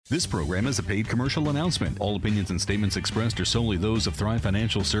This program is a paid commercial announcement. All opinions and statements expressed are solely those of Thrive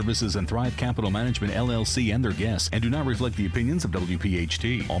Financial Services and Thrive Capital Management, LLC and their guests, and do not reflect the opinions of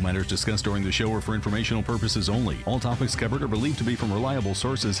WPHT. All matters discussed during the show are for informational purposes only. All topics covered are believed to be from reliable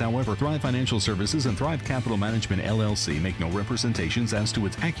sources. However, Thrive Financial Services and Thrive Capital Management, LLC make no representations as to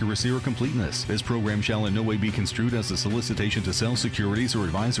its accuracy or completeness. This program shall in no way be construed as a solicitation to sell securities or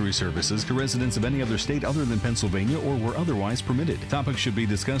advisory services to residents of any other state other than Pennsylvania or where otherwise permitted. Topics should be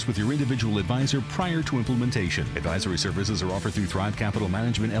discussed with your individual advisor prior to implementation. Advisory services are offered through Thrive Capital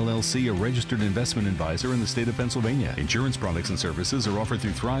Management, LLC, a registered investment advisor in the state of Pennsylvania. Insurance products and services are offered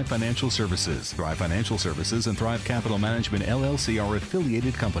through Thrive Financial Services. Thrive Financial Services and Thrive Capital Management, LLC are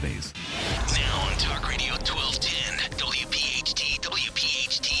affiliated companies. Now on Talk Radio 1210, WPHT,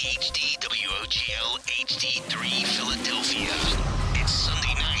 WPHT HD, WOGL HD3 Philadelphia. It's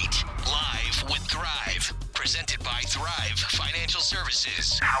Sunday night, live with Thrive. Presented by Thrive Financial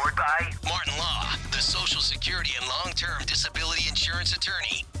Services. Powered by Martin Law, the Social Security and Long-Term Disability Insurance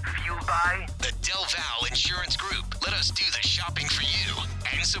Attorney. Fueled by the Del Val Insurance Group. Let us do the shopping for you.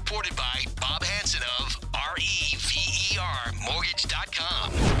 And supported by Bob Hansen of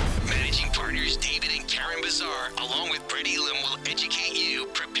REVERmortgage.com. Managing partners David and Karen Bazar, along with Brett Elam, will educate you,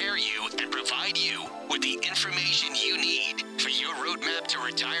 prepare you, and provide you with the information you need for your roadmap to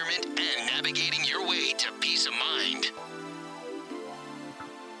retirement and navigating your way to peace of mind.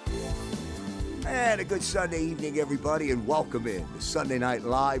 And a good Sunday evening, everybody, and welcome in to Sunday Night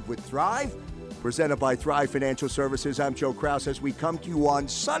Live with Thrive, presented by Thrive Financial Services. I'm Joe Kraus as we come to you on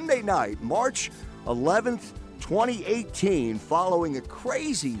Sunday night, March 11th, 2018, following a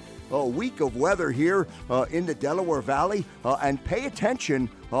crazy week of weather here in the Delaware Valley. And pay attention,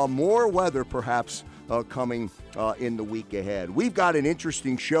 more weather perhaps coming in the week ahead. We've got an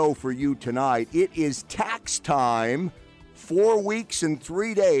interesting show for you tonight. It is tax time. 4 weeks and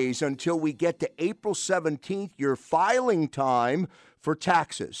 3 days until we get to April 17th, your filing time for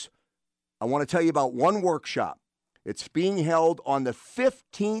taxes. I want to tell you about one workshop. It's being held on the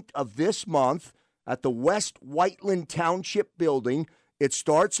 15th of this month at the West Whiteland Township Building. It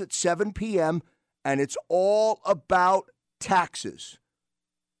starts at 7 p.m., and it's all about taxes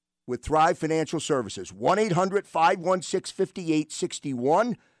with Thrive Financial Services.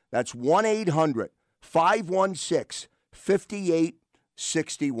 1-800-516-5861. That's 1-800-516-5861.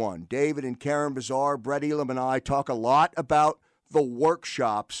 5861. David and Karen Bazar, Brett Elam, and I talk a lot about the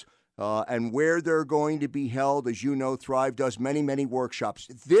workshops and where they're going to be held. As you know, Thrive does many, many workshops.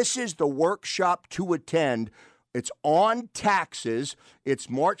 This is the workshop to attend. It's on taxes. It's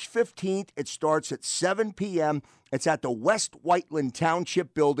March 15th. It starts at 7 p.m. It's at the West Whiteland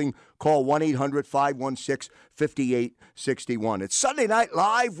Township Building. Call 1-800-516-5861. It's Sunday Night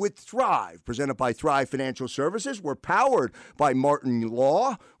Live with Thrive, presented by Thrive Financial Services. We're powered by Martin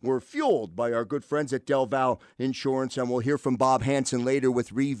Law. We're fueled by our good friends at Del Val Insurance, and we'll hear from Bob Hansen later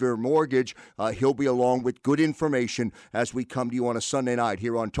with Revere Mortgage. He'll be along with good information as we come to you on a Sunday night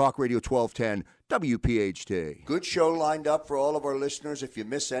here on Talk Radio 1210. WPHT. Good show lined up for all of our listeners. If you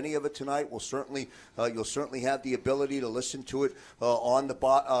miss any of it tonight, you'll certainly have the ability to listen to it on the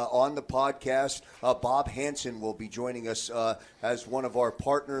podcast. Bob Hansen will be joining us as one of our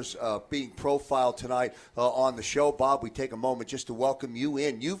partners being profiled tonight on the show. Bob, we take a moment just to welcome you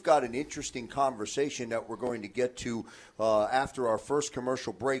in. You've got an interesting conversation that we're going to get to after our first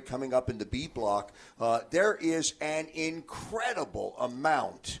commercial break coming up in the B block. There is an incredible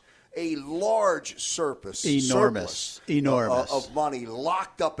amount, a large surplus of money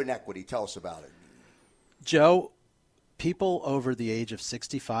locked up in equity. Tell us about it. Joe, people over the age of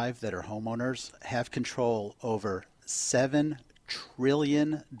 65 that are homeowners have control over $7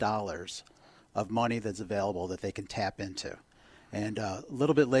 trillion of money that's available that they can tap into. And a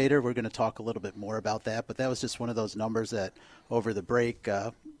little bit later, we're going to talk a little bit more about that. But that was just one of those numbers that over the break,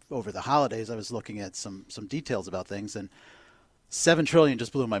 over the holidays, I was looking at some details about things, and $7 trillion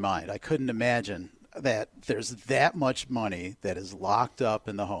just blew my mind. I couldn't imagine that there's that much money that is locked up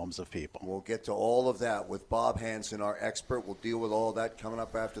in the homes of people. We'll get to all of that with Bob Hansen, our expert. We'll deal with all of that coming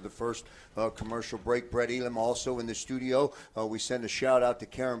up after the first commercial break. Brett Elam also in the studio. We send a shout out to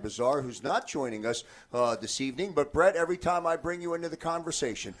Karen Bazar, who's not joining us this evening. But Brett, every time I bring you into the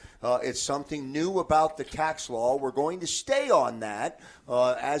conversation, it's something new about the tax law. We're going to stay on that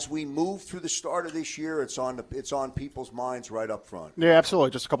as we move through the start of this year. It's on people's minds right up front. Yeah,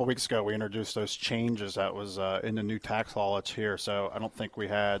 absolutely. Just a couple weeks ago, we introduced those changes changes that was in the new tax law that's here. So I don't think we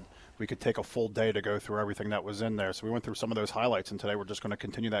could take a full day to go through everything that was in there. So we went through some of those highlights, and today we're just going to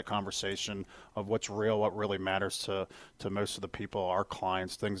continue that conversation of what's real, what really matters to most of the people, our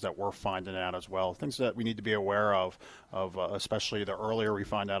clients, things that we're finding out as well, things that we need to be aware of especially the earlier we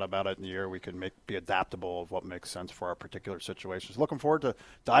find out about it in the year, we can be adaptable of what makes sense for our particular situations. Looking forward to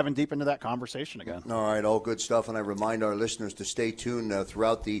diving deep into that conversation again. All right, all good stuff. And I remind our listeners to stay tuned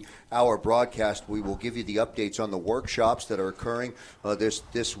throughout the hour broadcast. We will give you the updates on the workshops that are occurring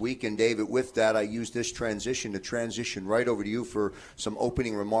this week. And David, with that, I use this transition to transition right over to you for some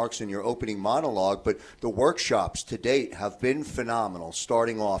opening remarks in your opening monologue. But the workshops to date have been phenomenal,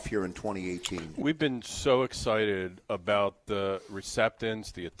 starting off here in 2018. We've been so excited about the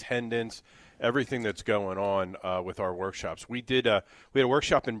receptance, the attendance, everything that's going on with our workshops. We had a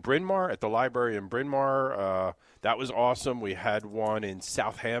workshop in Bryn Mawr at the library in Bryn Mawr. That was awesome. We had one in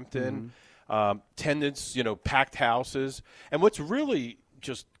Southampton. Attendance, packed houses. And what's really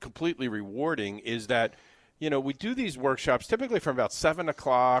just completely rewarding is that, we do these workshops typically from about 7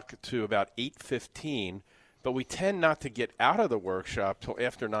 o'clock to about 8:15, but we tend not to get out of the workshop till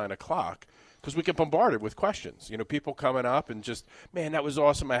after 9 o'clock because we get bombarded with questions. People coming up and just, man, that was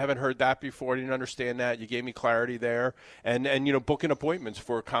awesome. I haven't heard that before. I didn't understand that. You gave me clarity there. And booking appointments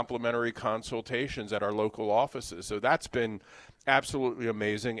for complimentary consultations at our local offices. So that's been absolutely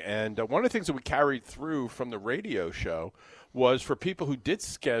amazing. And one of the things that we carried through from the radio show was for people who did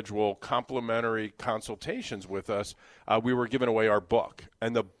schedule complimentary consultations with us, we were giving away our book.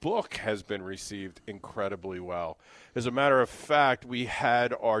 And the book has been received incredibly well. As a matter of fact, we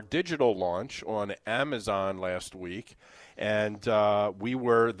had our digital launch on Amazon last week, and we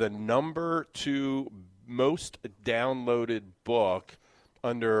were the number 2 most downloaded book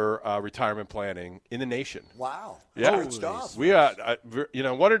under retirement planning in the nation. Wow. Yeah. Good stuff. We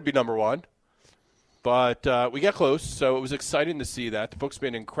wanted to be number 1. But we got close, so it was exciting to see that. The book's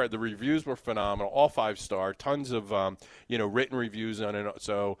been incredible. The reviews were phenomenal, all 5-star, tons of written reviews on it.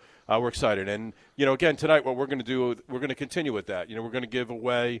 So we're excited. And again tonight, what we're going to do, we're going to continue with that. We're going to give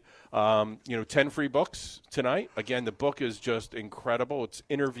away 10 free books tonight. Again, the book is just incredible. It's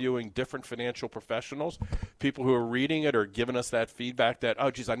interviewing different financial professionals. People who are reading it are giving us that feedback that,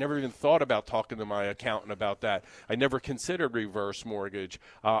 oh, geez, I never even thought about talking to my accountant about that. I never considered reverse mortgage.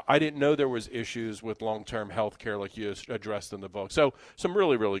 I didn't know there was issues with long-term health care like you addressed in the book. So some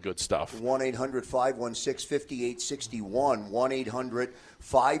really, really good stuff. 1-800-516-5861.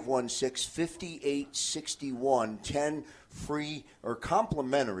 1-800-516-5861. 10 free or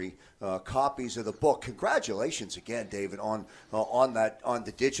complimentary copies of the book. Congratulations again, David, on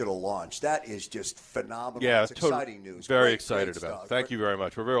the digital launch. That is just phenomenal. Yeah, it's exciting news. Very excited about it. Thank you very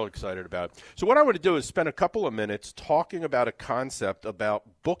much. We're very excited about it. So what I want to do is spend a couple of minutes talking about a concept about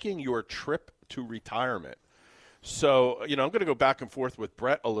booking your trip to retirement. So, I'm going to go back and forth with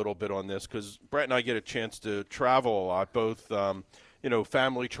Brett a little bit on this because Brett and I get a chance to travel a lot, both,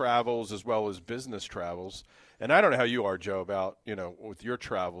 family travels as well as business travels. And I don't know how you are, Joe, about, with your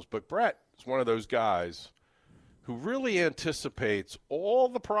travels, but Brett is one of those guys who really anticipates all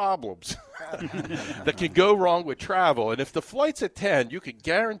the problems that can go wrong with travel. And if the flight's at 10, you can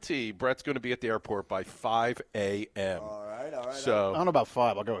guarantee Brett's going to be at the airport by 5 a.m. All right. I So, don't know about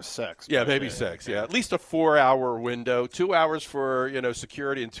 5. I'll go with 6. Yeah, maybe 6. Yeah, at least a 4-hour window, 2 hours for,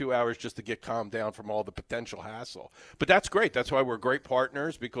 security and 2 hours just to get calmed down from all the potential hassle. But that's great. That's why we're great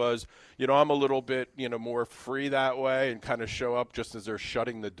partners because, I'm a little bit, more free that way and kind of show up just as they're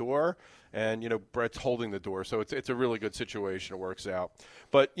shutting the door. And, Brett's holding the door. So it's a really good situation. It works out.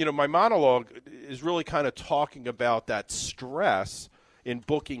 But, my monologue is really kind of talking about that stress in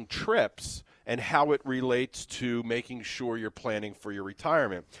booking trips and how it relates to making sure you're planning for your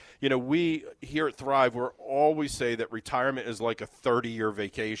retirement. We here at Thrive, we always say that retirement is like a 30-year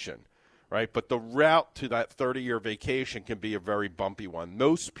vacation, right? But the route to that 30-year vacation can be a very bumpy one.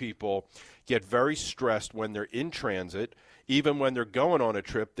 Most people get very stressed when they're in transit. Even when they're going on a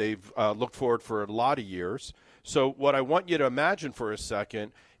trip, they've looked forward for a lot of years. So what I want you to imagine for a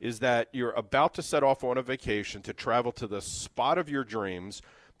second is that you're about to set off on a vacation to travel to the spot of your dreams.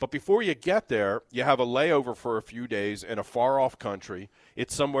 But before you get there, you have a layover for a few days in a far-off country.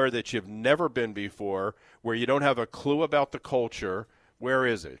 It's somewhere that you've never been before, where you don't have a clue about the culture. Where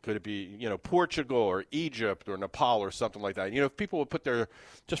is it? Could it be, Portugal or Egypt or Nepal or something like that? If people would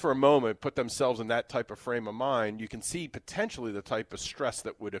just for a moment, put themselves in that type of frame of mind, you can see potentially the type of stress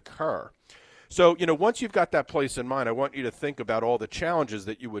that would occur. So, once you've got that place in mind, I want you to think about all the challenges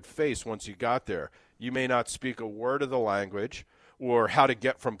that you would face once you got there. You may not speak a word of the language, or how to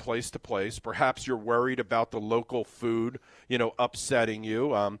get from place to place. Perhaps you're worried about the local food, upsetting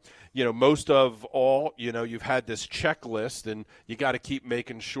you. Most of all, you've had this checklist, and you got to keep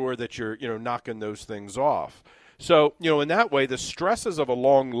making sure that you're, knocking those things off. So, in that way, the stresses of a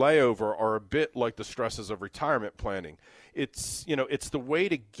long layover are a bit like the stresses of retirement planning. It's the way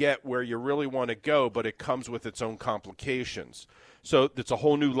to get where you really want to go, but it comes with its own complications. So it's a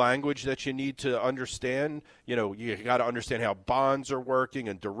whole new language that you need to understand. You got to understand how bonds are working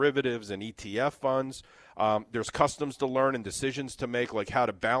and derivatives and ETF funds. There's customs to learn and decisions to make, like how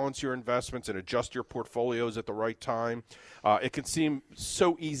to balance your investments and adjust your portfolios at the right time. It can seem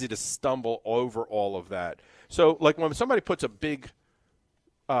so easy to stumble over all of that. So like when somebody puts a big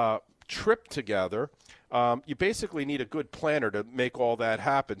trip together, you basically need a good planner to make all that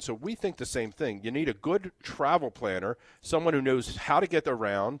happen. So we think the same thing. You need a good travel planner, someone who knows how to get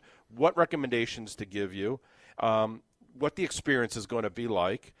around, what recommendations to give you, what the experience is going to be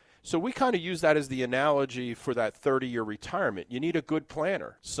like. So we kind of use that as the analogy for that 30-year retirement. You need a good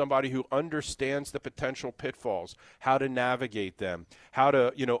planner, somebody who understands the potential pitfalls, how to navigate them, how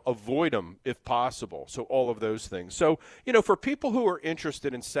to, avoid them if possible. So all of those things. So, for people who are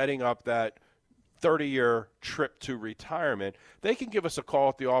interested in setting up that 30-year trip to retirement, they can give us a call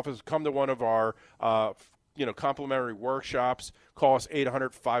at the office, come to one of our complimentary workshops. Call us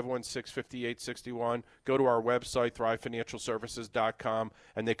 800-516-5861. Go to our website, thrivefinancialservices.com,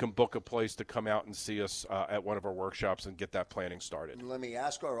 and they can book a place to come out and see us at one of our workshops and get that planning started. Let me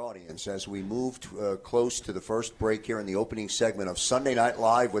ask our audience, as we move close to the first break here in the opening segment of Sunday Night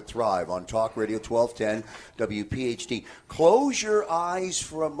Live with Thrive on Talk Radio 1210 WPHT, close your eyes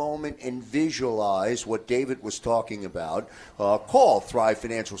for a moment and visualize what David was talking about. Call Thrive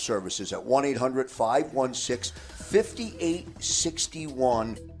Financial Services at 1-800-516-5861.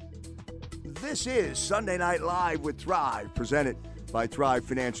 This is Sunday Night Live with Thrive, presented by Thrive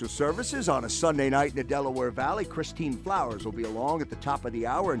Financial Services on a Sunday night in the Delaware Valley. Christine Flowers will be along at the top of the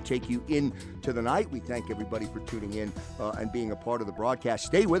hour and take you into the night. We thank everybody for tuning in and being a part of the broadcast.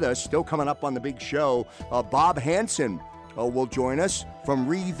 Stay with us. Still coming up on the big show, Bob Hanson will join us from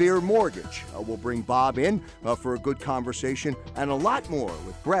Revere Mortgage. We'll bring Bob in for a good conversation and a lot more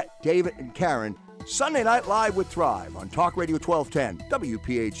with Brett, David, and Karen. Sunday Night Live with Thrive on Talk Radio 1210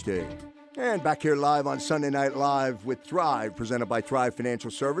 WPHT. And back here live on Sunday Night Live with Thrive, presented by Thrive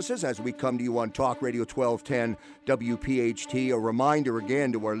Financial Services, as we come to you on Talk Radio 1210 WPHT. A reminder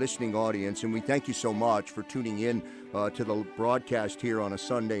again to our listening audience, and we thank you so much for tuning in to the broadcast here on a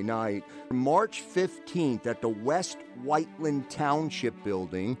Sunday night. March 15th at the West Whiteland Township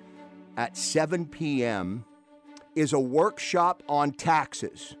Building at 7 p.m. is a workshop on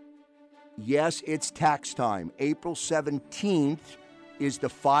taxes. Yes, it's tax time. April 17th is the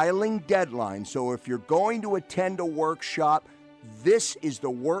filing deadline. So if you're going to attend a workshop, this is the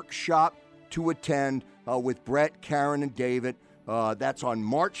workshop to attend with Brett, Karen, and David. That's on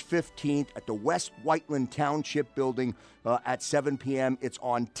March 15th at the West Whiteland Township Building at 7 p.m. It's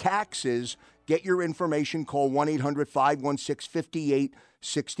on taxes. Get your information. Call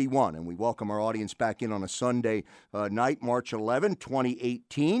 1-800-516-5861. And we welcome our audience back in on a Sunday night, March 11,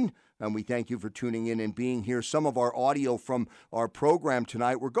 2018. And we thank you for tuning in and being here. Some of our audio from our program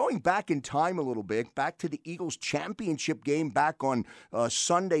tonight. We're going back in time a little bit, back to the Eagles championship game back on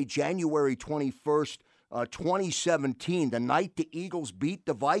Sunday, January 21st, 2017, the night the Eagles beat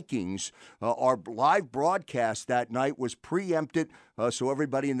the Vikings. Our live broadcast that night was preempted, so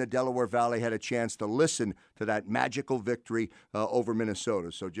everybody in the Delaware Valley had a chance to listen to that magical victory over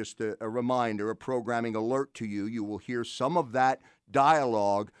Minnesota. So just a reminder, a programming alert to you. You will hear some of that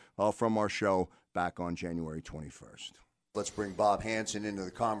dialogue from our show back on January 21st. Let's bring Bob Hanson into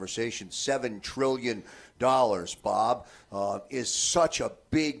the conversation. $7 trillion, Bob, is such a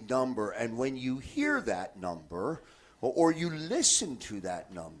big number. And when you hear that number or you listen to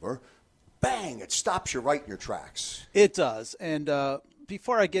that number, bang, it stops you right in your tracks. It does. And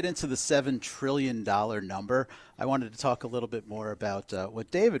before I get into the $7 trillion number, I wanted to talk a little bit more about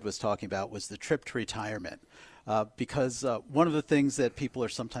what David was talking about, was the trip to retirement. Because one of the things that people are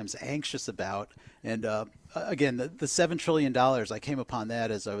sometimes anxious about, and again, the $7 trillion, I came upon that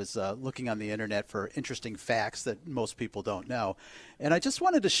as I was looking on the internet for interesting facts that most people don't know. And I just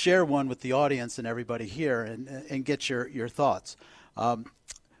wanted to share one with the audience and everybody here and get your thoughts.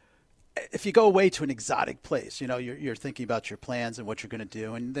 If you go away to an exotic place, you're thinking about your plans and what you're going to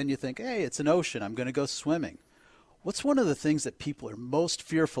do, and then you think, hey, it's an ocean, I'm going to go swimming. What's one of the things that people are most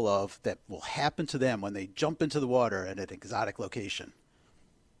fearful of that will happen to them when they jump into the water at an exotic location?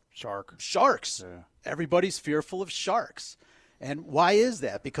 Sharks. Yeah. Everybody's fearful of sharks. And why is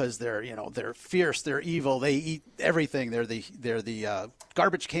that? Because they're fierce, they're evil, they eat everything. They're the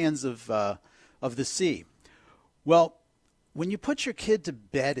garbage cans of the sea. Well, when you put your kid to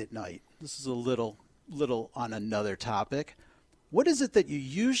bed at night, this is a little on another topic. What is it that you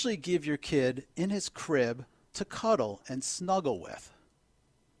usually give your kid in his crib to cuddle and snuggle with?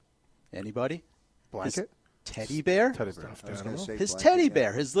 Anybody? Blanket? His teddy bear? Teddy bear. His teddy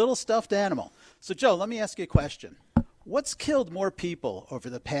bear, his little stuffed animal. So, Joe, let me ask you a question. What's killed more people over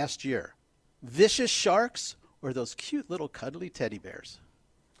the past year? Vicious sharks or those cute little cuddly teddy bears?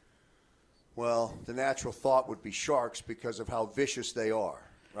 Well, the natural thought would be sharks because of how vicious they are,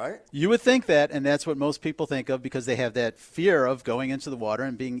 right? You would think that, and that's what most people think of because they have that fear of going into the water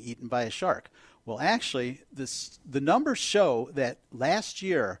and being eaten by a shark. Well, actually, the numbers show that last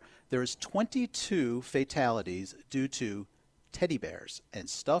year there was 22 fatalities due to teddy bears and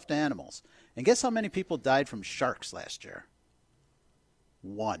stuffed animals. And guess how many people died from sharks last year?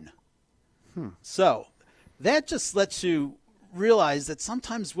 1. So that just lets you realize that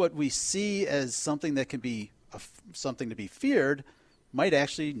sometimes what we see as something that can be something to be feared might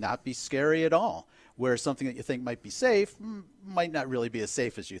actually not be scary at all, where something that you think might be safe might not really be as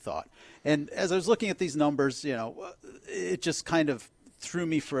safe as you thought. And as I was looking at these numbers, it just kind of threw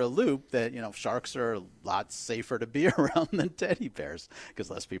me for a loop that, sharks are a lot safer to be around than teddy bears because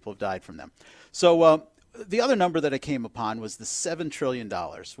less people have died from them. So the other number that I came upon was the $7 trillion,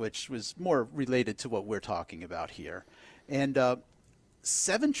 which was more related to what we're talking about here. And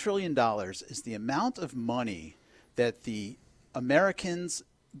 $7 trillion is the amount of money that the Americans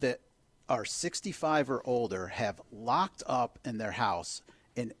that are 65 or older have locked up in their house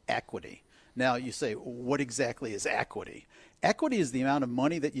in equity. Now, you say, what exactly is equity? Equity is the amount of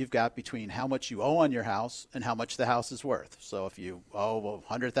money that you've got between how much you owe on your house and how much the house is worth. So if you owe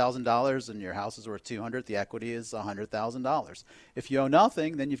 $100,000 and your house is worth $200,000, the equity is $100,000. If you owe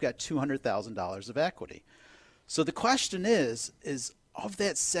nothing, then you've got $200,000 of equity. So the question is of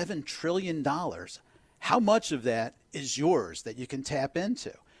that $7 trillion, how much of that is yours that you can tap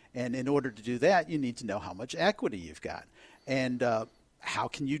into? And in order to do that, you need to know how much equity you've got. And how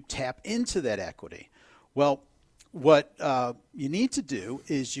can you tap into that equity? Well, what you need to do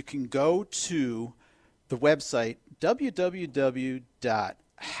is you can go to the website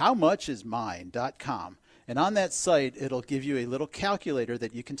www.howmuchismine.com. And on that site, it'll give you a little calculator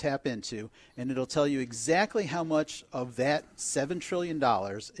that you can tap into, and it'll tell you exactly how much of that $7 trillion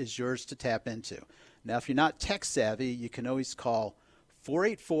is yours to tap into. Now, if you're not tech savvy, you can always call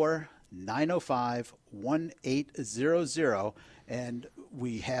 484-905-1800, and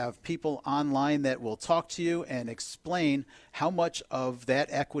we have people online that will talk to you and explain how much of that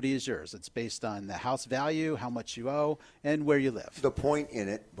equity is yours. It's based on the house value, how much you owe, and where you live. The point in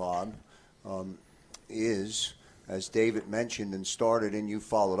it, Bob, is, as David mentioned and started and you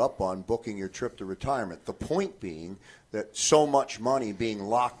followed up on, booking your trip to retirement. The point being that so much money being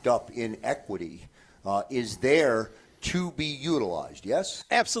locked up in equity is there to be utilized, yes?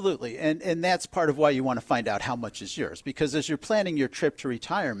 Absolutely, and that's part of why you want to find out how much is yours, because as you're planning your trip to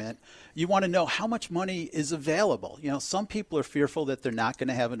retirement, you want to know how much money is available. Some people are fearful that they're not going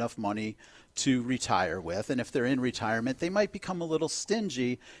to have enough money to retire with, and if they're in retirement, they might become a little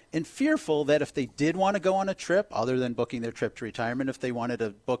stingy and fearful that if they did want to go on a trip, other than booking their trip to retirement, if they wanted to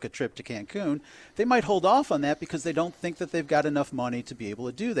book a trip to Cancun, they might hold off on that because they don't think that they've got enough money to be able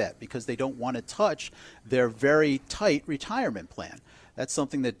to do that, because they don't want to touch their very tight retirement plan. That's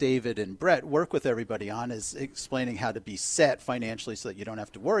something that David and Brett work with everybody on, is explaining how to be set financially so that you don't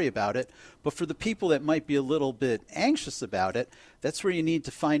have to worry about it. But for the people that might be a little bit anxious about it, that's where you need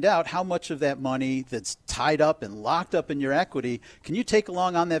to find out how much of that money that's tied up and locked up in your equity can you take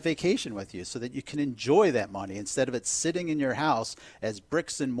along on that vacation with you so that you can enjoy that money instead of it sitting in your house as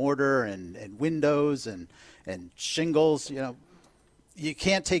bricks and mortar and windows and shingles. You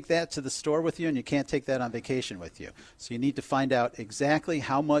can't take that to the store with you, and you can't take that on vacation with you. So you need to find out exactly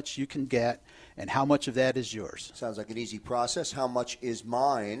how much you can get and how much of that is yours. Sounds like an easy process.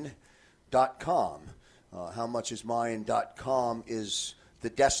 Howmuchismine.com. Howmuchismine.com is the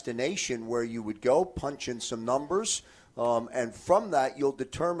destination where you would go, punch in some numbers, and from that you'll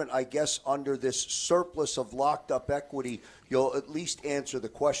determine, I guess, under this surplus of locked up equity, you'll at least answer the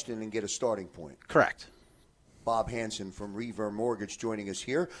question and get a starting point. Correct. Bob Hansen from Rever Mortgage joining us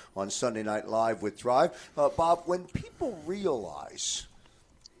here on Sunday Night Live with Thrive. Bob, when people realize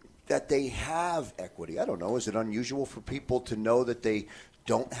that they have equity, I don't know, is it unusual for people to know that they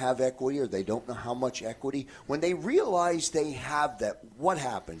don't have equity or they don't know how much equity? When they realize they have that, what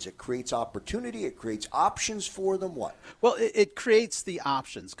happens? It creates opportunity, it creates options for them, what? Well, it creates the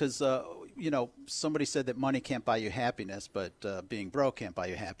options because somebody said that money can't buy you happiness, but being broke can't buy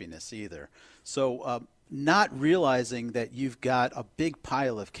you happiness either. So not realizing that you've got a big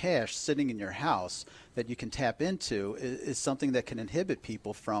pile of cash sitting in your house that you can tap into is something that can inhibit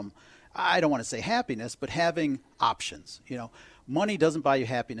people from, I don't want to say happiness, but having options. Money doesn't buy you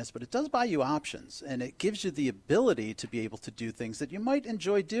happiness, but it does buy you options, and it gives you the ability to be able to do things that you might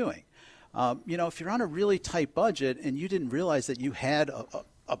enjoy doing. If you're on a really tight budget and you didn't realize that you had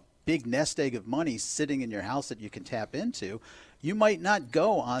a big nest egg of money sitting in your house that you can tap into, you might not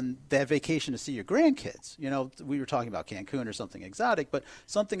go on that vacation to see your grandkids. We were talking about Cancun or something exotic, but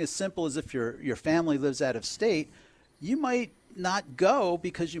something as simple as if your family lives out of state, you might not go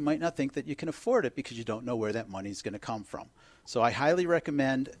because you might not think that you can afford it because you don't know where that money is going to come from. So I highly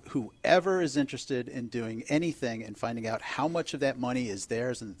recommend whoever is interested in doing anything and finding out how much of that money is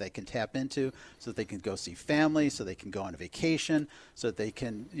theirs and that they can tap into so that they can go see family, so they can go on a vacation, so that they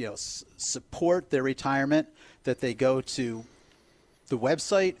can support their retirement, that they go to the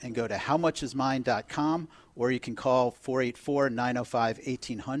website and go to howmuchismine.com, or you can call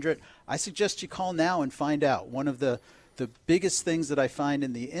 484-905-1800. I suggest you call now and find out. One of the biggest things that I find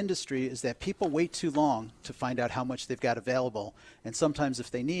in the industry is that people wait too long to find out how much they've got available. And sometimes if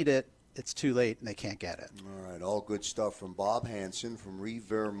they need it, it's too late and they can't get it. All right, all good stuff from Bob Hanson from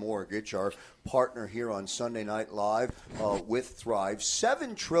Revere Mortgage, our partner here on Sunday Night Live with Thrive.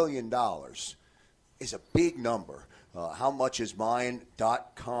 $7 trillion is a big number.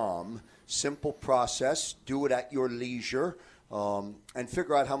 Howmuchismine.com. Simple process. Do it at your leisure and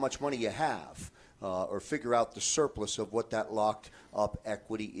figure out how much money you have. Or figure out the surplus of what that locked up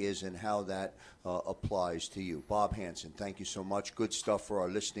equity is and how that applies to you. Bob Hanson, thank you so much. Good stuff for our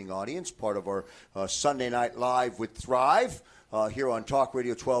listening audience. Part of our Sunday Night Live with Thrive here on Talk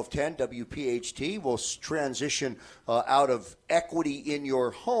Radio 1210 WPHT. We'll transition out of equity in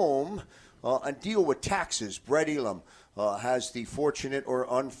your home and deal with taxes. Brett Elam has the fortunate or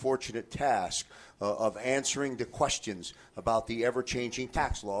unfortunate task of answering the questions about the ever-changing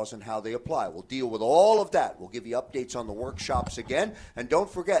tax laws and how they apply. We'll deal with all of that. We'll give you updates on the workshops again. And don't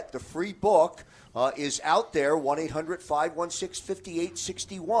forget, the free book is out there,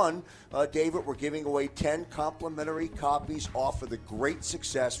 1-800-516-5861. David, we're giving away 10 complimentary copies off of the great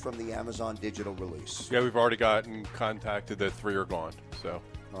success from the Amazon digital release. Yeah, we've already gotten contacted. The 3 are gone, so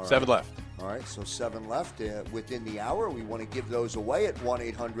All 7 right. left. All right, so 7 left within the hour. We want to give those away at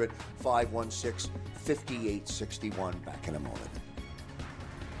 1-800-516-5861. Back in a moment.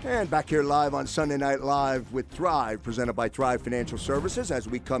 And back here live on Sunday Night Live with Thrive, presented by Thrive Financial Services, as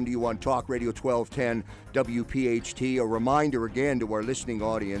we come to you on Talk Radio 1210 WPHT. A reminder again to our listening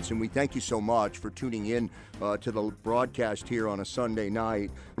audience, and we thank you so much for tuning in to the broadcast here on a Sunday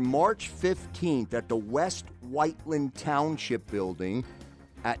night. March 15th at the West Whiteland Township Building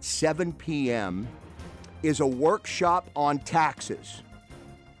at 7 p.m. is a workshop on taxes.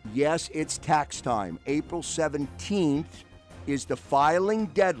 Yes, it's tax time. April 17th is the filing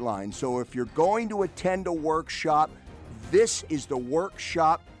deadline. So if you're going to attend a workshop, this is the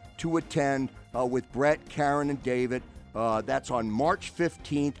workshop to attend with Brett, Karen, and David. That's on March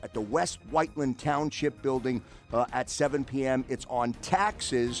 15th at the West Whiteland Township Building at 7 p.m. It's on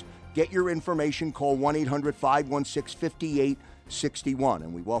taxes. Get your information. Call 1-800-516-5861.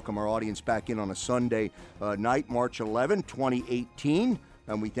 And we welcome our audience back in on a Sunday night, March 11, 2018.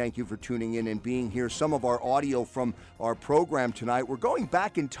 And we thank you for tuning in and being here. Some of our audio from our program tonight. We're going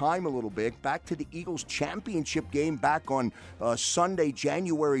back in time a little bit, back to the Eagles championship game back on Sunday,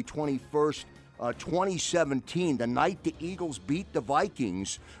 January 21st, 2017, the night the Eagles beat the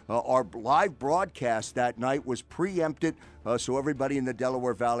Vikings. Our live broadcast that night was preempted, so everybody in the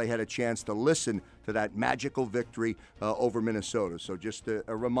Delaware Valley had a chance to listen to that magical victory over Minnesota. So just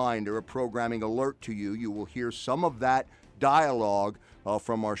a reminder, a programming alert to you. You will hear some of that dialogue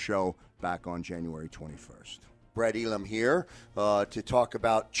from our show back on January 21st. Brett Elam here to talk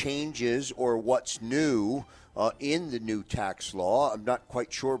about changes or what's new in the new tax law. I'm not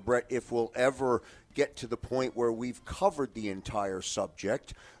quite sure, Brett, if we'll ever get to the point where we've covered the entire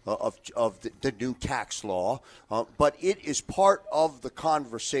subject of the new tax law, but it is part of the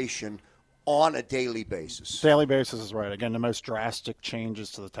conversation on a daily basis. Daily basis is right. Again, the most drastic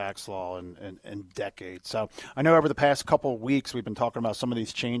changes to the tax law in decades. So I know over the past couple of weeks we've been talking about some of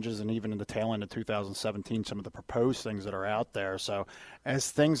these changes, and even in the tail end of 2017, some of the proposed things that are out there. So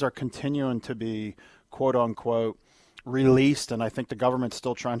as things are continuing to be, quote unquote, released, and I think the government's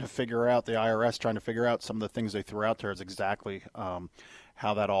still trying to figure out, the IRS trying to figure out some of the things they threw out there is exactly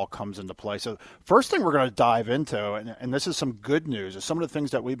how that all comes into play. So first thing we're going to dive into, and this is some good news, is some of the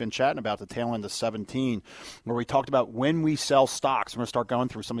things that we've been chatting about the tail end of 17, where we talked about when we sell stocks. We're going to start going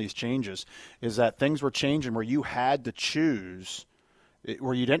through some of these changes, is that things were changing where you had to choose,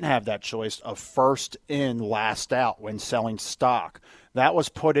 where you didn't have that choice of first in, last out when selling stock. That was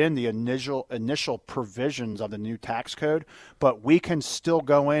put in the initial provisions of the new tax code, but we can still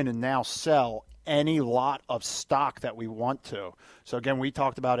go in and now sell any lot of stock that we want to. So again, we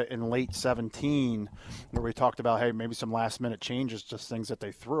talked about it in late 17, where we talked about, hey, maybe some last minute changes, just things that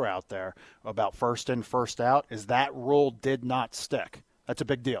they threw out there about first in, first out, is that rule did not stick. That's a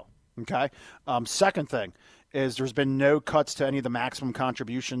big deal. Okay. Second thing is there's been no cuts to any of the maximum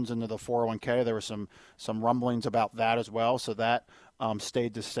contributions into the 401k. There were some rumblings about that as well. So that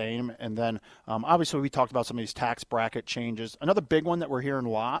stayed the same. And then obviously we talked about some of these tax bracket changes. Another big one that we're hearing a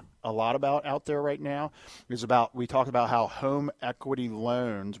lot about out there right now is we talked about how home equity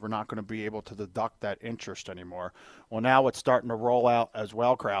loans, we're not going to be able to deduct that interest anymore. Well, now what's starting to roll out as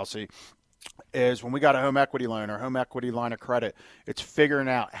well, Krause, is when we got a home equity loan or home equity line of credit, it's figuring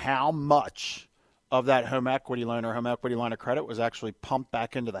out how much of that home equity loan or home equity line of credit was actually pumped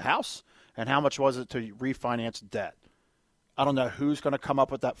back into the house, and how much was it to refinance debt. I don't know who's going to come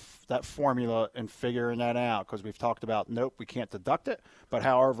up with that formula and figuring that out, because we've talked about, nope, we can't deduct it. But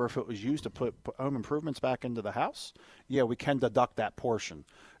however, if it was used to put home improvements back into the house, yeah, we can deduct that portion.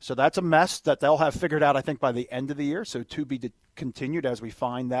 So that's a mess that they'll have figured out, I think, by the end of the year. So to be continued as we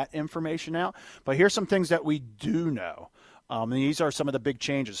find that information out. But here's some things that we do know. And these are some of the big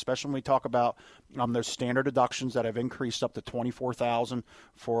changes, especially when we talk about those standard deductions that have increased up to $24,000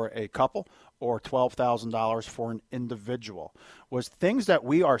 for a couple or $12,000 for an individual. Was things that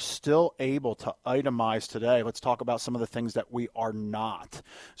we are still able to itemize today. Let's talk about some of the things that we are not.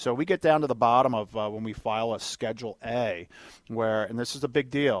 So we get down to the bottom of when we file a Schedule A, where, and this is a big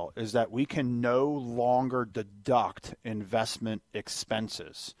deal, is that we can no longer deduct investment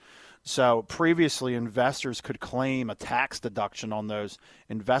expenses. So previously, investors could claim a tax deduction on those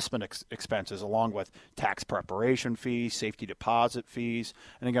investment expenses, along with tax preparation fees, safety deposit fees,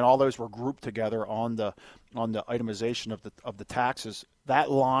 and again, all those were grouped together on the itemization of the taxes.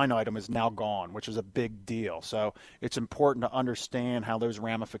 That line item is now gone, which is a big deal. So it's important to understand how those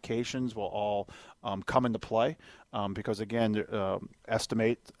ramifications will all come into play, because again,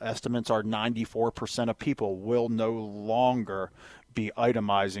 estimates are 94% of people will no longer be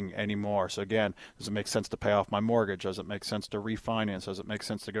itemizing anymore. So again, does it make sense to pay off my mortgage? Does it make sense to refinance? Does it make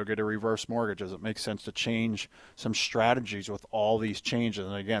sense to go get a reverse mortgage? Does it make sense to change some strategies with all these changes?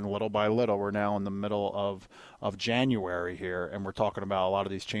 And again, little by little, we're now in the middle of January here, and we're talking about a lot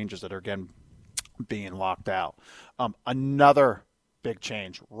of these changes that are again being locked out. Another big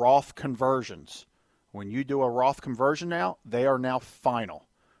change, Roth conversions. When you do a Roth conversion now, they are now final.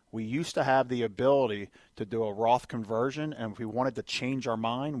 We used to have the ability to do a Roth conversion, and if we wanted to change our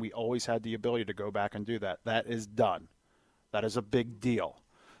mind, we always had the ability to go back and do that. That is done. That is a big deal.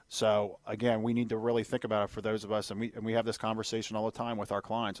 So, again, we need to really think about it for those of us, and we have this conversation all the time with our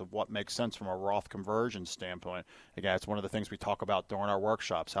clients of what makes sense from a Roth conversion standpoint. Again, it's one of the things we talk about during our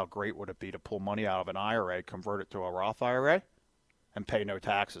workshops. How great would it be to pull money out of an IRA, convert it to a Roth IRA, and pay no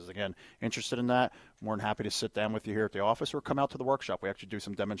taxes? Again, interested in that, more than happy to sit down with you here at the office or come out to the workshop. We actually do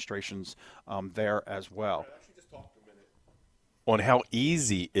some demonstrations there as well. Actually, just talk a minute on how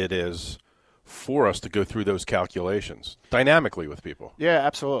easy it is for us to go through those calculations dynamically with people. Yeah,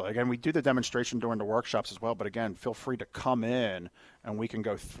 absolutely. Again, we do the demonstration during the workshops as well, but again, feel free to come in and we can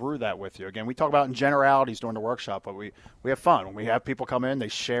go through that with you. Again, we talk about in generalities during the workshop, but we have fun. When we have people come in, they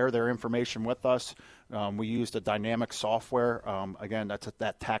share their information with us. We use the dynamic software. Again, that's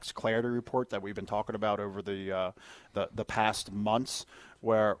that tax clarity report that we've been talking about over the past months,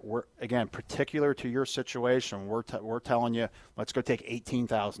 where we're, again, particular to your situation, we're telling you, let's go take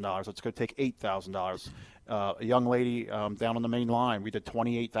 $18,000. Let's go take $8,000. A young lady down on the main line, we did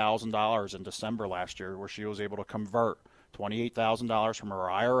 $28,000 in December last year, where she was able to convert $28,000 from her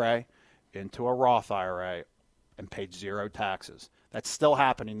IRA into a Roth IRA and paid zero taxes. That's still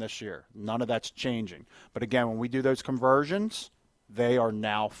happening this year. None of that's changing. But again, when we do those conversions, they are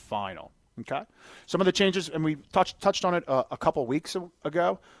now final. Okay. Some of the changes, and we touched on it a couple weeks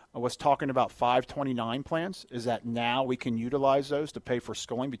ago, I was talking about 529 plans, is that now we can utilize those to pay for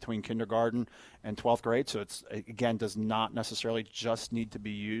schooling between kindergarten and 12th grade. So it's, again, does not necessarily just need to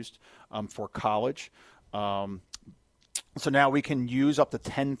be used for college. So now we can use up to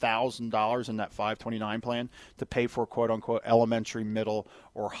 $10,000 in that 529 plan to pay for quote-unquote elementary, middle,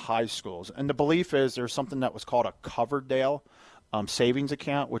 or high schools. And the belief is there's something that was called a Coverdale savings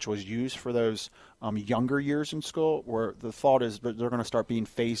account, which was used for those younger years in school, where the thought is that they're going to start being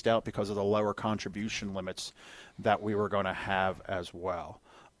phased out because of the lower contribution limits that we were going to have as well.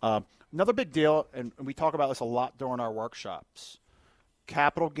 Another big deal, and we talk about this a lot during our workshops,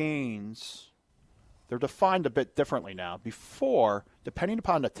 capital gains. They're defined a bit differently now. Before, depending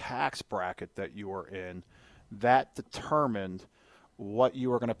upon the tax bracket that you were in, that determined what you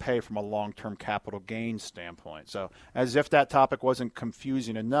were going to pay from a long-term capital gains standpoint. So as if that topic wasn't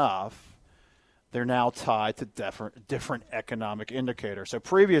confusing enough, they're now tied to different economic indicators. So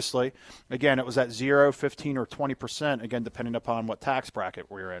previously, again, it was at 0, 15, or 20%, again, depending upon what tax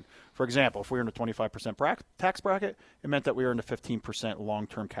bracket we were in. For example, if we were in a 25% tax bracket, it meant that we were in a 15%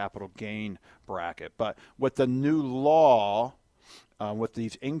 long-term capital gain bracket. But with the new law, with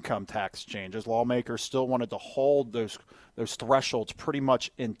these income tax changes, lawmakers still wanted to hold those thresholds pretty much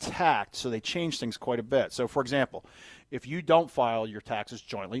intact, so they changed things quite a bit. So, for example, if you don't file your taxes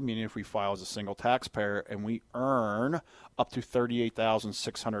jointly, meaning if we file as a single taxpayer and we earn up to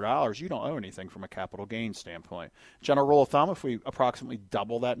 $38,600, you don't owe anything from a capital gain standpoint. General rule of thumb, if we approximately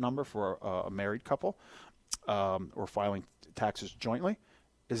double that number for a married couple or filing taxes jointly,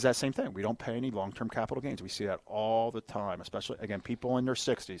 is that same thing. We don't pay any long-term capital gains. We see that all the time, especially, again, people in their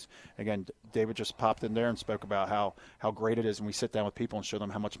 60s. Again, David just popped in there and spoke about how great it is, and we sit down with people and show them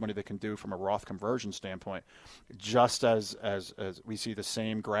how much money they can do from a Roth conversion standpoint. Just as we see the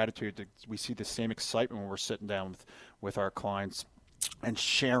same gratitude, we see the same excitement when we're sitting down with our clients and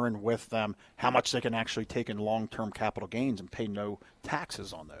sharing with them how much they can actually take in long-term capital gains and pay no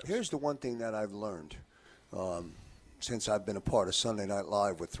taxes on those. Here's the one thing that I've learned. Since I've been a part of Sunday Night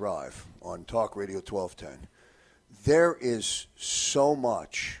Live with Thrive on Talk Radio 1210, there is so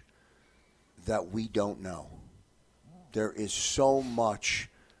much that we don't know. There is so much,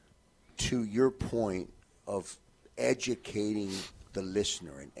 to your point, of educating the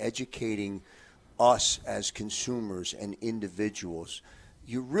listener and educating us as consumers and individuals.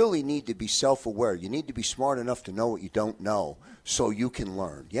 You really need to be self-aware. You need to be smart enough to know what you don't know so you can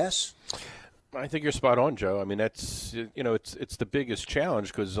learn. Yes? I think you're spot on, Joe. I mean, that's, it's the biggest challenge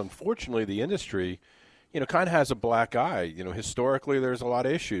because, unfortunately, the industry, kind of has a black eye. Historically, there's a lot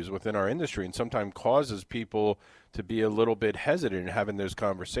of issues within our industry and sometimes causes people to be a little bit hesitant in having those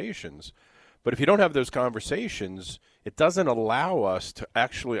conversations. But if you don't have those conversations, it doesn't allow us to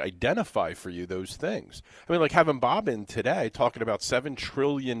actually identify for you those things. I mean, like having Bob in today talking about $7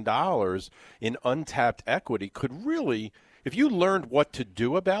 trillion in untapped equity could really, if you learned what to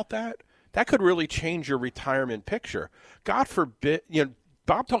do about that, that could really change your retirement picture. God forbid,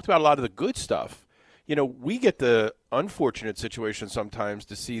 Bob talked about a lot of the good stuff. We get the unfortunate situation sometimes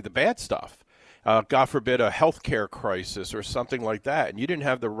to see the bad stuff. God forbid a healthcare crisis or something like that, and you didn't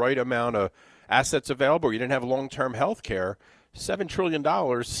have the right amount of assets available, or you didn't have long-term health care. $7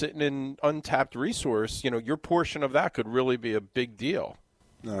 trillion sitting in untapped resource, your portion of that could really be a big deal.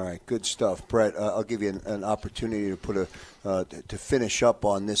 All right, good stuff, Brett. I'll give you an opportunity to put to finish up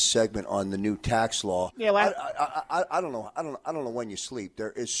on this segment on the new tax law. Yeah, I don't know. I don't know when you sleep.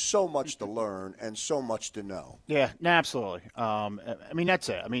 There is so much to learn and so much to know. Yeah, absolutely. I mean, that's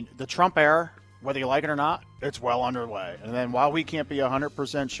it. I mean, the Trump era, whether you like it or not, it's well underway. And then while we can't be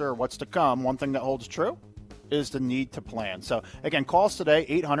 100% sure what's to come, one thing that holds true is the need to plan. So, again, call us today,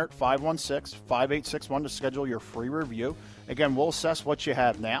 800-516-5861 to schedule your free review. Again, we'll assess what you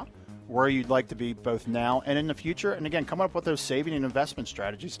have now, where you'd like to be both now and in the future, and again, come up with those saving and investment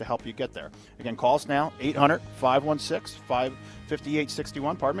strategies to help you get there. Again, call us now,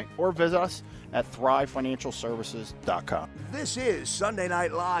 800-516-5861, or visit us at thrivefinancialservices.com. This is Sunday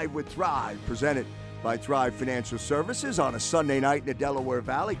Night Live with Thrive, presented by Thrive Financial Services on a Sunday night in the Delaware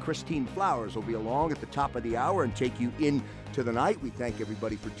Valley. Christine Flowers will be along at the top of the hour and take you into the night. We thank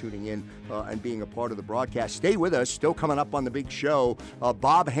everybody for tuning in and being a part of the broadcast. Stay with us. Still coming up on the big show,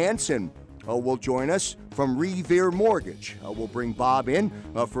 Bob Hanson will join us from Revere Mortgage. We'll bring Bob in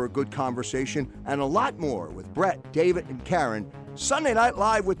for a good conversation and a lot more with Brett, David, and Karen. Sunday Night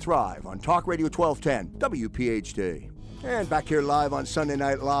Live with Thrive on Talk Radio 1210 WPHT. And back here live on Sunday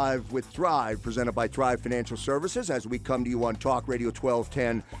Night Live with Thrive, presented by Thrive Financial Services, as we come to you on Talk Radio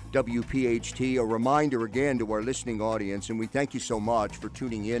 1210 WPHT. A reminder again to our listening audience, and we thank you so much for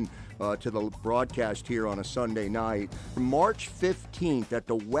tuning in to the broadcast here on a Sunday night. March 15th at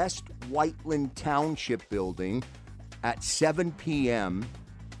the West Whiteland Township Building at 7 p.m.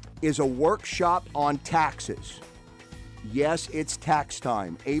 is a workshop on taxes. Yes, it's tax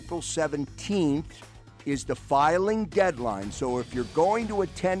time. April 17th is the filing deadline. So if you're going to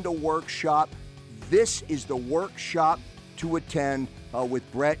attend a workshop, this is the workshop to attend with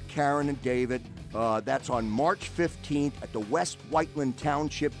Brett, Karen, and David. That's on March 15th at the West Whiteland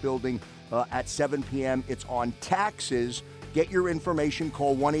Township Building at 7 p.m. It's on taxes. Get your information.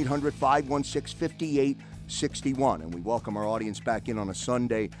 Call 1-800-516-5861. And we welcome our audience back in on a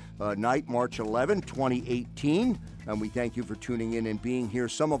Sunday night, March 11, 2018. And we thank you for tuning in and being here.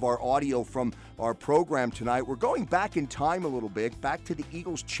 Some of our audio from our program tonight. We're going back in time a little bit, back to the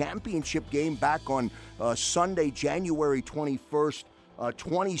Eagles championship game back on Sunday, January 21st.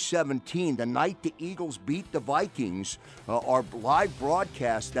 2017, the night the Eagles beat the Vikings. Our live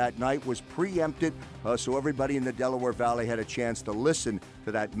broadcast that night was preempted, so everybody in the Delaware Valley had a chance to listen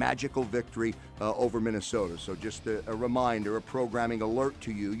to that magical victory over Minnesota. So just a reminder, a programming alert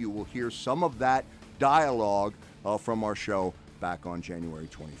to you. You will hear some of that dialogue from our show back on January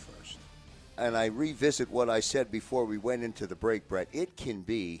 21st. And I revisit what I said before we went into the break, Brett. It can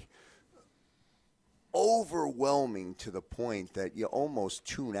be overwhelming to the point that you almost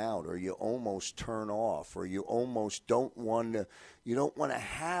tune out, or you almost turn off, or you almost don't want to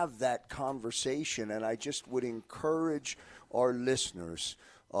have that conversation. And I just would encourage our listeners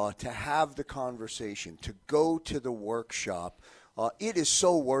to have the conversation, to go to the workshop. It is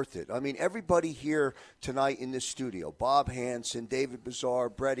so worth it. I mean, everybody here tonight in this studio, Bob Hansen, David Bazaar,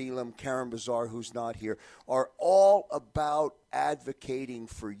 Brett Elam, Karen Bazaar, who's not here, are all about advocating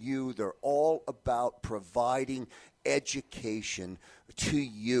for you. They're all about providing education to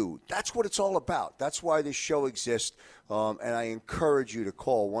you. That's what it's all about. That's why this show exists. And I encourage you to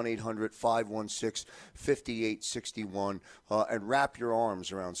call 1-800-516-5861 and wrap your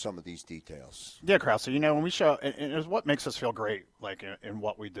arms around some of these details. Yeah, Krause, when we show, and it's what makes us feel great, like in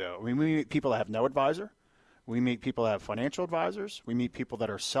what we do. I mean, we meet people that have no advisor. We meet people that have financial advisors. We meet people that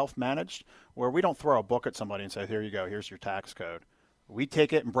are self-managed, where we don't throw a book at somebody and say, here you go, here's your tax code. We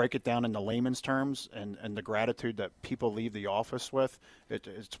take it and break it down into layman's terms, and the gratitude that people leave the office with,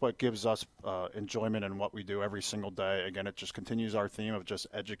 it's what gives us enjoyment in what we do every single day. Again, it just continues our theme of just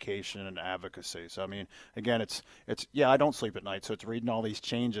education and advocacy. So, I mean, again, it's I don't sleep at night, so it's reading all these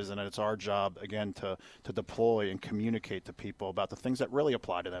changes, and it's our job, again, to deploy and communicate to people about the things that really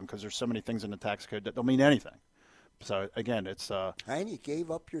apply to them, because there's so many things in the tax code that don't mean anything. So, again, it's and you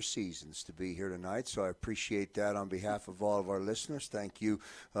gave up your seasons to be here tonight, so I appreciate that on behalf of all of our listeners. Thank you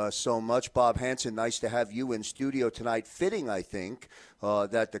so much. Bob Hansen, nice to have you in studio tonight. Fitting, I think,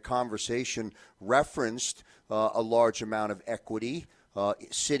 that the conversation referenced a large amount of equity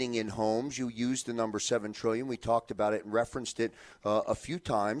sitting in homes. You used the number $7 trillion. We talked about it and referenced it a few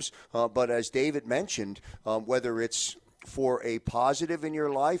times. But as David mentioned, whether it's for a positive in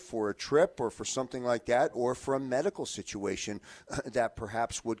your life, for a trip, or for something like that, or for a medical situation that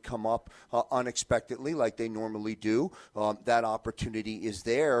perhaps would come up unexpectedly like they normally do, that opportunity is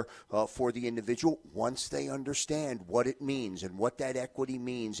there for the individual once they understand what it means and what that equity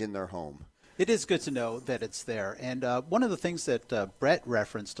means in their home. It is good to know that it's there. And one of the things that Brett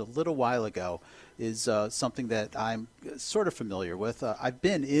referenced a little while ago is something that I'm sort of familiar with. I've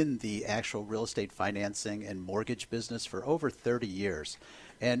been in the actual real estate financing and mortgage business for over 30 years.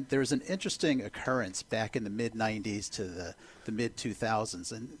 And there's an interesting occurrence back in the mid-90s to the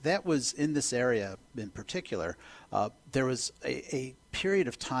mid-2000s, and that was in this area in particular. There was a period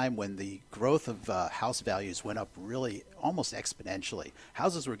of time when the growth of house values went up really almost exponentially.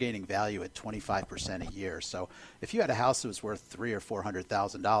 Houses were gaining value at 25% a year. So if you had a house that was worth $300,000 or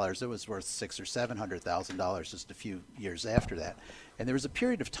 $400,000, it was worth $600,000 or $700,000 just a few years after that. And there was a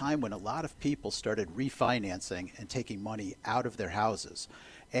period of time when a lot of people started refinancing and taking money out of their houses.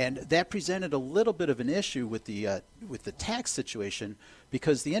 And that presented a little bit of an issue with the tax situation,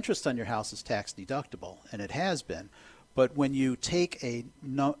 because the interest on your house is tax deductible, and it has been. But when you take an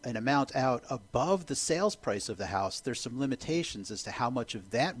amount out above the sales price of the house, there's some limitations as to how much of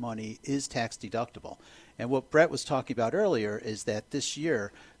that money is tax deductible. And what Brett was talking about earlier is that this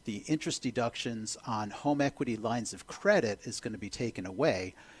year, the interest deductions on home equity lines of credit is going to be taken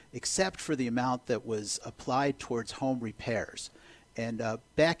away, except for the amount that was applied towards home repairs. And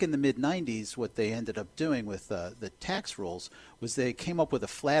back in the mid-90s, what they ended up doing with the tax rules was they came up with a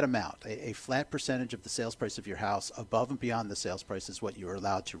flat amount, a flat percentage of the sales price of your house above and beyond the sales price is what you were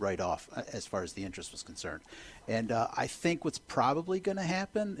allowed to write off as far as the interest was concerned. And I think what's probably going to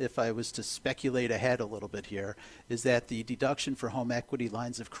happen, if I was to speculate ahead a little bit here, is that the deduction for home equity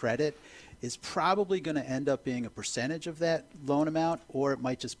lines of credit is probably going to end up being a percentage of that loan amount, or it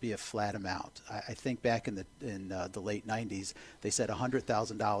might just be a flat amount. I think back in the late 90s, they said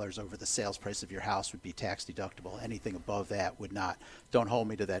 $100,000 over the sales price of your house would be tax deductible. Anything above that would not. Don't hold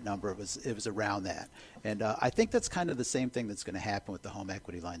me to that number. It was around that. And I think that's kind of the same thing that's going to happen with the home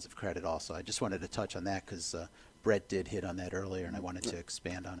equity lines of credit also. I just wanted to touch on that because Brett did hit on that earlier, and I wanted to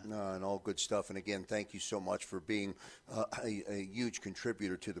expand on it. No, and all good stuff. And again, thank you so much for being a huge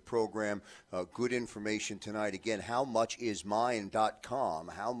contributor to the program. Good information tonight. Again,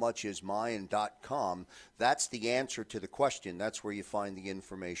 howmuchismine.com. Howmuchismine.com. That's the answer to the question. That's where you find the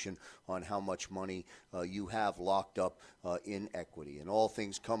information on how much money you have locked up in equity. And all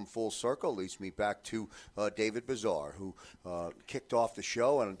things come full circle. Leads me back to David Bazaar, who kicked off the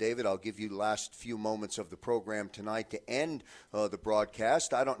show. And David, I'll give you the last few moments of the program tonight to end the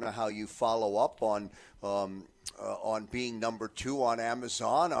broadcast. I don't know how you follow up on being number 2 on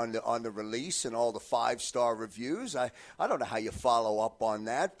Amazon on the release and all the 5-star reviews. I don't know how you follow up on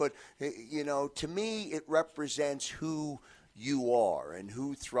that, but to me it represents who you are and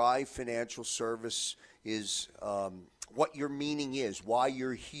who Thrive Financial Service is, what your meaning is, why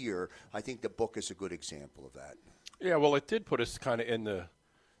you're here. I think the book is a good example of that. Yeah, well, it did put us kind of in the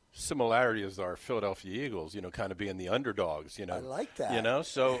similarity as our Philadelphia Eagles, kind of being the underdogs, I like that.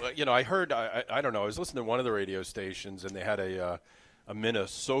 So, I heard, I don't know, I was listening to one of the radio stations and they had a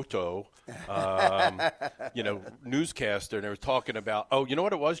Minnesota, newscaster, and they were talking about, you know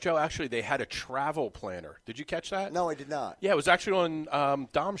what it was, Joe? Actually, they had a travel planner. Did you catch that? No, I did not. Yeah, it was actually on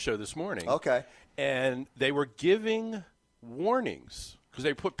Dom's show this morning. Okay. And they were giving warnings because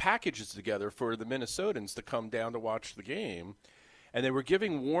they put packages together for the Minnesotans to come down to watch the game. And they were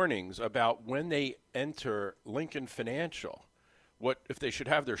giving warnings about when they enter Lincoln Financial, what if they should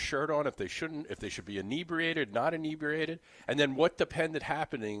have their shirt on, if they shouldn't, if they should be inebriated, not inebriated, and then what depended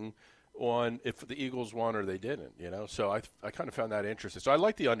happening on if the Eagles won or they didn't, So I kind of found that interesting. So I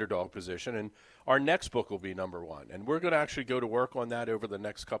like the underdog position, and our next book will be number 1. And we're going to actually go to work on that over the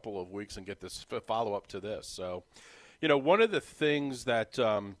next couple of weeks and get this follow-up to this. So, one of the things that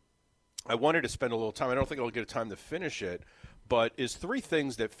I wanted to spend a little time, I don't think I'll get time to finish it, but is 3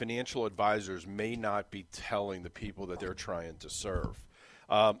 things that financial advisors may not be telling the people that they're trying to serve.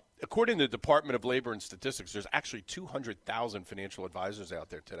 According to the Department of Labor and Statistics, there's actually 200,000 financial advisors out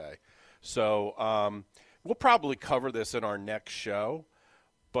there today. So we'll probably cover this in our next show,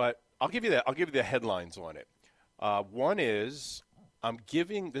 but I'll give you the headlines on it. One is,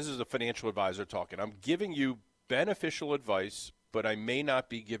 this is a financial advisor talking, I'm giving you beneficial advice, but I may not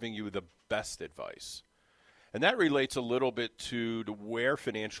be giving you the best advice. And that relates a little bit to where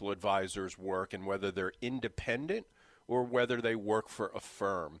financial advisors work and whether they're independent or whether they work for a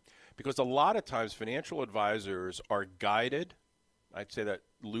firm. Because a lot of times financial advisors are guided, I'd say that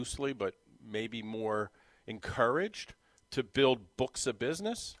loosely, but maybe more encouraged to build books of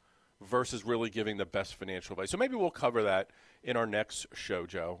business versus really giving the best financial advice. So maybe we'll cover that in our next show,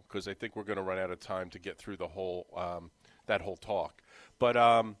 Joe, because I think we're going to run out of time to get through the whole that whole talk. But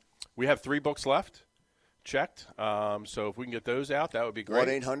we have 3 books left. Checked. So if we can get those out, that would be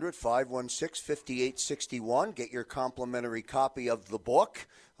great. 1-800-516-5861. Get your complimentary copy of the book.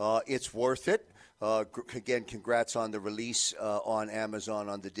 It's worth it. Again, congrats on the release on Amazon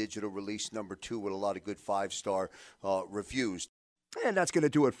on the digital release number 2 with a lot of good 5-star reviews. And that's going to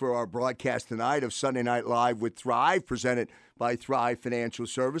do it for our broadcast tonight of Sunday Night Live with Thrive, presented by Thrive Financial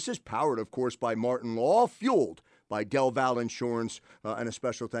Services, powered, of course, by Martin Law, fueled by Del Val Insurance, and a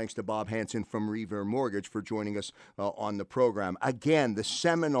special thanks to Bob Hanson from Revere Mortgage for joining us on the program. Again, the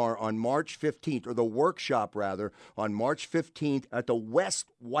seminar on March 15th, or the workshop rather, on March 15th at the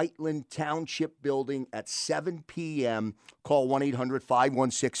West Whiteland Township Building at 7 p.m. Call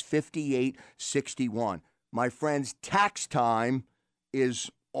 1-800-516-5861. My friends, tax time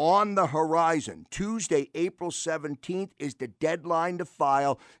is on the horizon. Tuesday, April 17th is the deadline to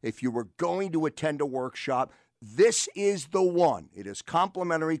file. If you were going to attend a workshop, this is the one. It is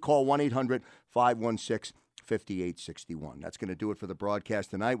complimentary. Call 1-800-516-5861. That's going to do it for the broadcast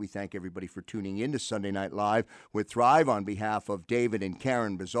tonight. We thank everybody for tuning in to Sunday Night Live with Thrive. On behalf of David and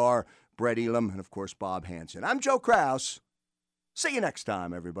Karen Bazaar, Brett Elam, and, of course, Bob Hanson. I'm Joe Kraus. See you next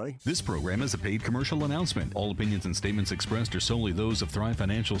time, everybody. This program is a paid commercial announcement. All opinions and statements expressed are solely those of Thrive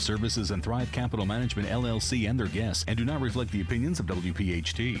Financial Services and Thrive Capital Management, LLC, and their guests, and do not reflect the opinions of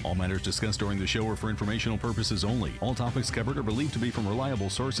WPHT. All matters discussed during the show are for informational purposes only. All topics covered are believed to be from reliable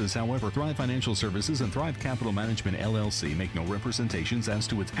sources. However, Thrive Financial Services and Thrive Capital Management, LLC, make no representations as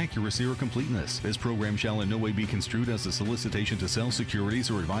to its accuracy or completeness. This program shall in no way be construed as a solicitation to sell securities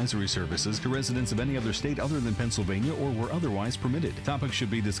or advisory services to residents of any other state other than Pennsylvania or where otherwise permitted. Topics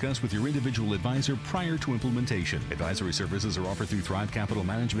should be discussed with your individual advisor prior to implementation. Advisory services are offered through Thrive Capital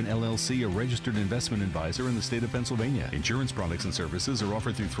Management, LLC, a registered investment advisor in the state of Pennsylvania. Insurance products and services are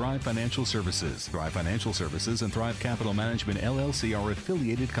offered through Thrive Financial Services. Thrive Financial Services and Thrive Capital Management, LLC are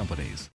affiliated companies.